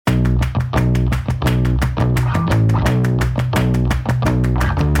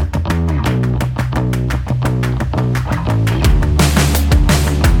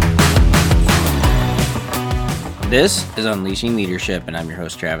This is Unleashing Leadership, and I'm your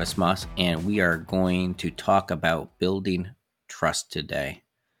host, Travis Moss, and we are going to talk about building trust today.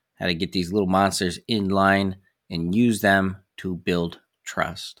 How to get these little monsters in line and use them to build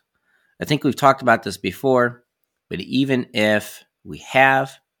trust. I think we've talked about this before, but even if we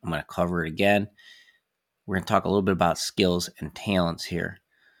have, I'm going to cover it again. We're going to talk a little bit about skills and talents here.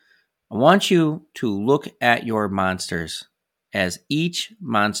 I want you to look at your monsters as each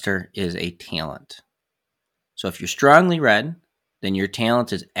monster is a talent. So if you're strongly red, then your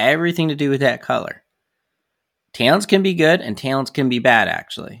talent is everything to do with that color. Talents can be good and talents can be bad,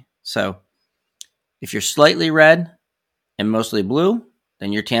 actually. So if you're slightly red and mostly blue,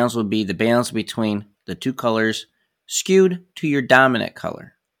 then your talents would be the balance between the two colors skewed to your dominant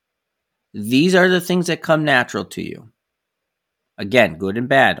color. These are the things that come natural to you. Again, good and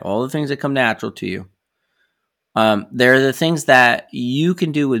bad, all the things that come natural to you. They're the things that you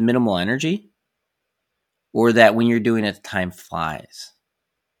can do with minimal energy, or that when you're doing it, time flies.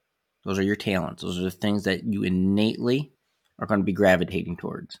 Those are your talents. Those are the things that you innately are going to be gravitating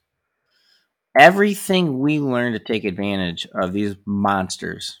towards. Everything we learn to take advantage of these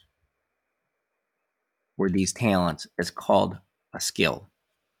monsters or these talents is called a skill.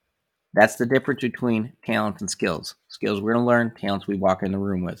 That's the difference between talents and skills. Skills we're going to learn, talents we walk in the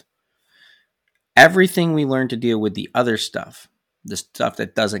room with. Everything we learn to deal with the other stuff, the stuff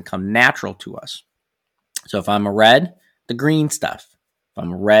that doesn't come natural to us. So if I'm a red, the green stuff. If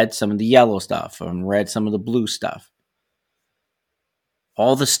I'm a red, some of the yellow stuff. If I'm red, some of the blue stuff.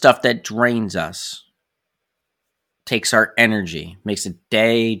 All the stuff that drains us, takes our energy, makes the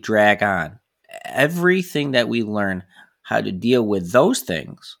day drag on. Everything that we learn how to deal with those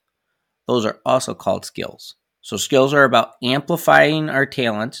things, those are also called skills. So skills are about amplifying our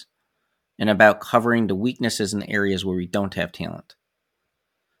talents and about covering the weaknesses in the areas where we don't have talent.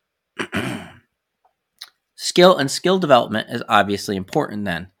 Skill and skill development is obviously important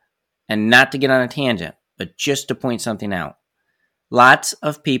then. And not to get on a tangent, but just to point something out. Lots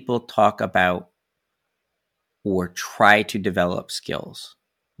of people talk about or try to develop skills.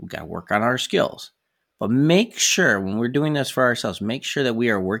 We've got to work on our skills. But make sure, when we're doing this for ourselves, make sure that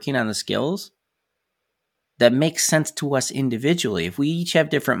we are working on the skills that make sense to us individually. If we each have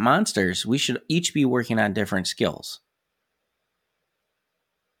different monsters, we should each be working on different skills.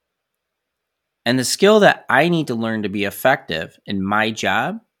 And the skill that I need to learn to be effective in my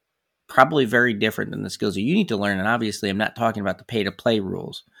job, probably very different than the skills that you need to learn. And obviously, I'm not talking about the pay-to-play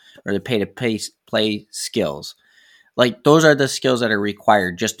rules or the pay-to-play skills. Like, those are the skills that are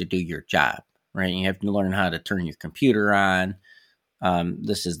required just to do your job, right? You have to learn how to turn your computer on.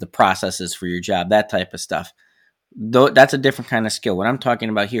 This is the processes for your job, that type of stuff. That's a different kind of skill. What I'm talking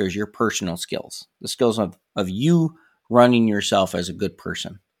about here is your personal skills, the skills of you running yourself as a good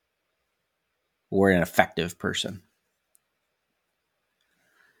person or an effective person.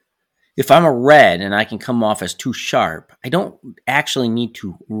 If I'm a red and I can come off as too sharp, I don't actually need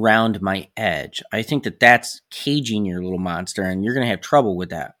to round my edge. I think that that's caging your little monster, and you're going to have trouble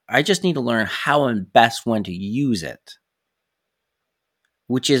with that. I just need to learn how and best when to use it,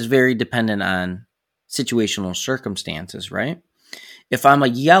 which is very dependent on situational circumstances, right? If I'm a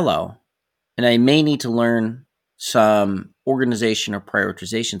yellow, and I may need to learn some organization or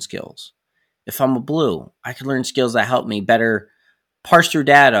prioritization skills. If I'm a blue, I can learn skills that help me better parse through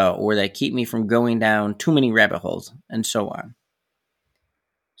data or that keep me from going down too many rabbit holes, and so on.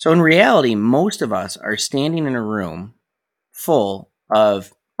 So in reality, most of us are standing in a room full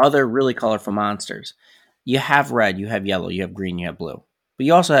of other really colorful monsters. You have red, you have yellow, you have green, you have blue. But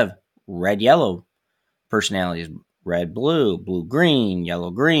you also have red-yellow personalities, red-blue, blue-green,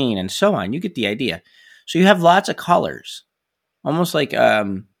 yellow-green, and so on. You get the idea. So you have lots of colors, almost like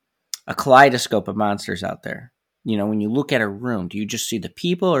a kaleidoscope of monsters out there. You know, when you look at a room, do you just see the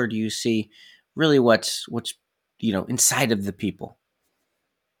people, or do you see really what's inside of the people?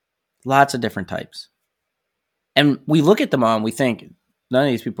 Lots of different types. And we look at them all and we think, none of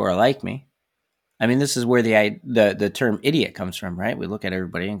these people are like me. I mean, this is where the term idiot comes from, right? We look at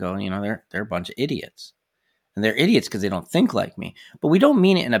everybody and go, they're a bunch of idiots. And they're idiots because they don't think like me. But we don't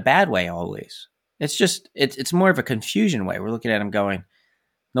mean it in a bad way always. It's just, it's more of a confusion way. We're looking at them going,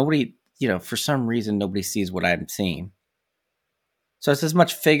 nobody, for some reason, nobody sees what I'm seeing. So it's as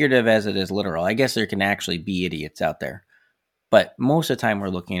much figurative as it is literal. I guess there can actually be idiots out there. But most of the time we're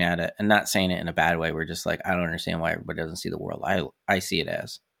looking at it and not saying it in a bad way. We're just like, I don't understand why everybody doesn't see the world. I see it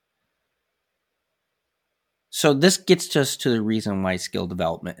as. So this gets us to the reason why skill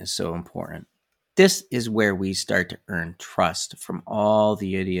development is so important. This is where we start to earn trust from all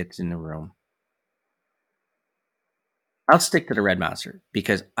the idiots in the room. I'll stick to the red monster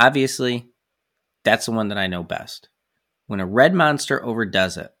because obviously That's the one that I know best. When a red monster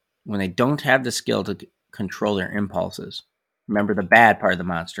overdoes it, when they don't have the skill to control their impulses, remember the bad part of the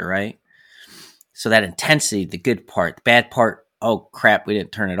monster, right? So that intensity, the good part, the bad part, oh crap, we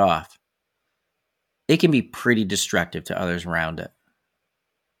didn't turn it off. It can be pretty destructive to others around it.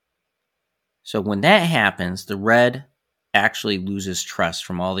 So when that happens, the red actually loses trust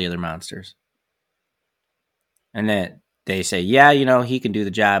from all the other monsters. And then they say, yeah, he can do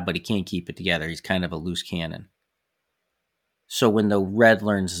the job, but he can't keep it together. He's kind of a loose cannon. So when the red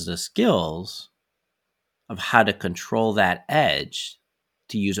learns the skills of how to control that edge,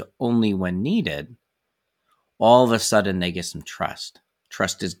 to use it only when needed, all of a sudden they get some trust.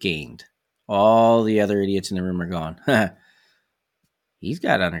 Trust is gained. All the other idiots in the room are going, he's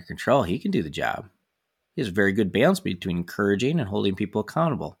got it under control. He can do the job. He has a very good balance between encouraging and holding people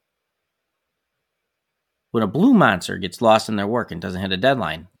accountable. When a blue monster gets lost in their work and doesn't hit a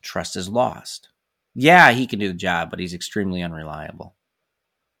deadline, trust is lost. Yeah, he can do the job, but he's extremely unreliable.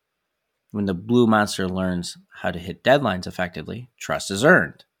 When the blue monster learns how to hit deadlines effectively, trust is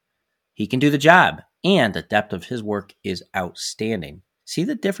earned. He can do the job, and the depth of his work is outstanding. See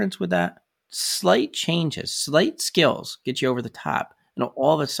the difference with that? Slight changes, slight skills get you over the top.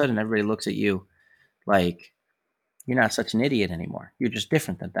 All of a sudden, everybody looks at you like you're not such an idiot anymore. You're just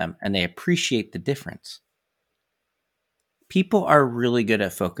different than them, and they appreciate the difference. People are really good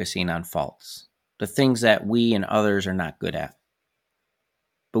at focusing on faults, the things that we and others are not good at.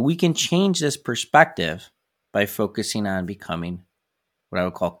 But we can change this perspective by focusing on becoming what I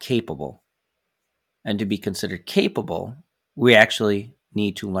would call capable. And to be considered capable, we actually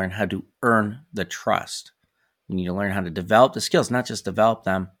need to learn how to earn the trust. We need to learn how to develop the skills, not just develop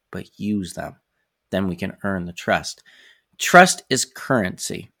them, but use them. Then we can earn the trust. Trust is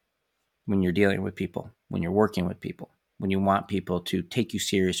currency when you're dealing with people, when you're working with people, when you want people to take you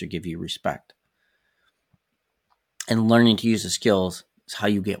serious or give you respect. And learning to use the skills is how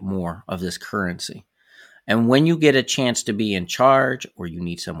you get more of this currency. And when you get a chance to be in charge, or you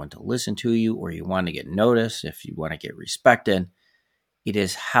need someone to listen to you, or you want to get noticed, if you want to get respected, it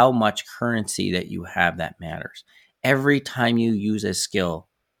is how much currency that you have that matters. Every time you use a skill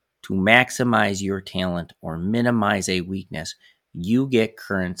to maximize your talent or minimize a weakness, you get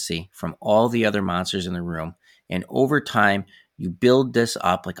currency from all the other monsters in the room. And over time, you build this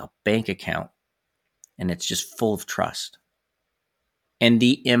up like a bank account, and it's just full of trust. And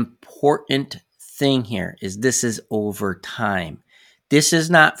the important thing here is this is over time. This is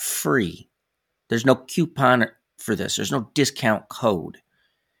not free. There's no coupon for this. There's no discount code.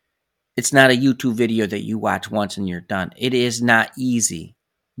 It's not a YouTube video that you watch once and you're done. It is not easy.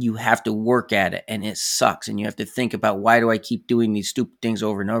 You have to work at it, and it sucks. And you have to think about, why do I keep doing these stupid things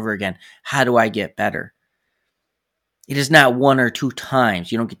over and over again? How do I get better? It is not one or two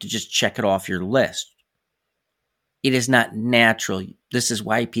times. You don't get to just check it off your list. It is not natural. This is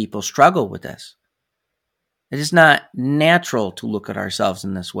why people struggle with this. It is not natural to look at ourselves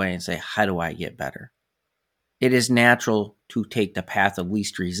in this way and say, how do I get better? It is natural to take the path of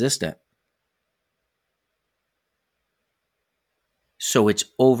least resistance. So it's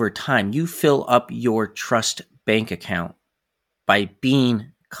over time. You fill up your trust bank account by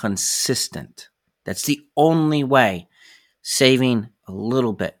being consistent. That's the only way. Saving a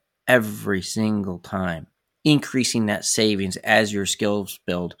little bit every single time. Increasing that savings as your skills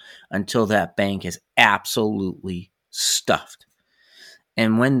build until that bank is absolutely stuffed.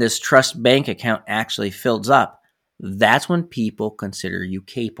 And when this trust bank account actually fills up, that's when people consider you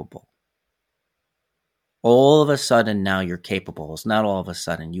capable. All of a sudden now you're capable. It's not all of a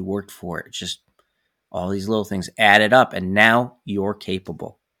sudden. You worked for it. It's just all these little things added up, and now you're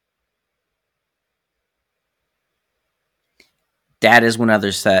capable. That is when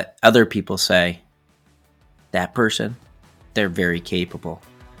other people say, that person, they're very capable.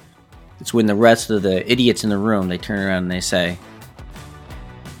 It's when the rest of the idiots in the room, they turn around and they say,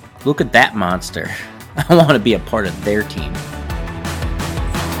 look at that monster. I want to be a part of their team.